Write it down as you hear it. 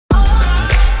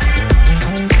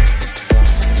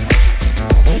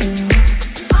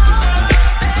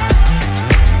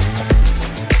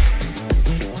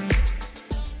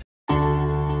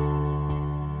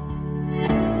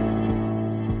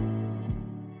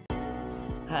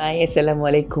Hai,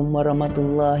 Assalamualaikum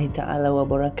warahmatullahi ta'ala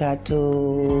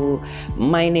wabarakatuh.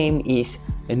 My name is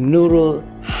Nurul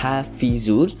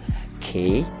Hafizul.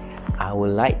 Okay, I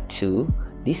would like to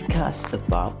discuss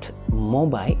about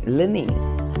mobile learning.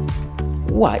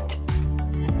 What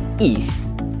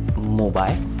is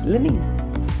mobile learning?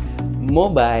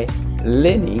 Mobile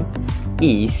learning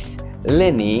is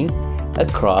learning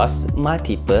across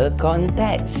multiple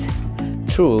contexts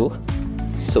through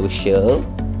social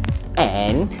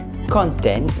and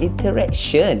content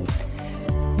interaction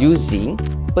using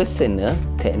personal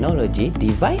technology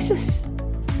devices.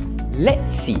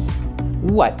 Let's see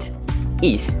what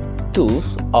is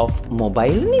tools of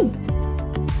mobile learning.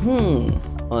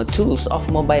 Tools of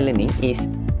mobile learning is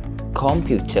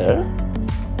computer,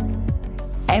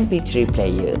 MP3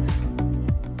 player,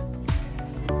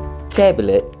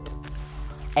 tablet,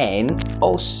 and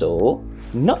also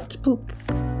notebook.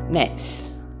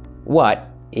 Next, what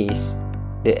is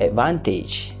the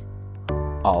advantage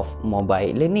of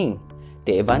mobile learning?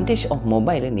 The advantage of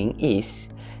mobile learning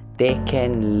is they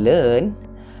can learn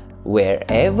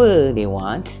wherever they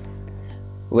want,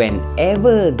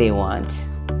 whenever they want,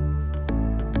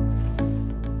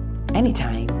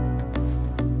 anytime,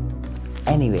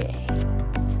 anywhere.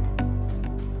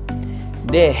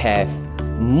 They have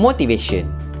motivation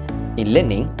in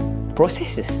learning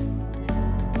processes.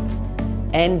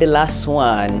 And the last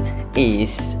one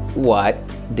is what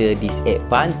the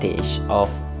disadvantage of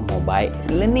mobile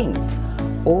learning.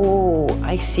 Oh,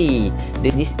 I see.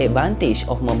 The disadvantage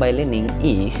of mobile learning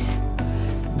is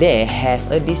they have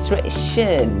a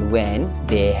distraction when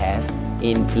they have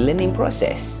in learning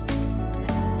process,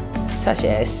 such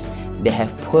as they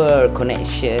have poor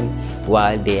connection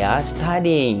while they are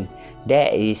studying.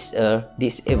 That is a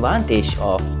disadvantage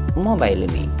of mobile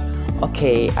learning.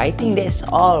 Okay, I think that's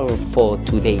all for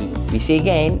today. We see you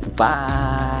again.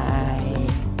 Bye.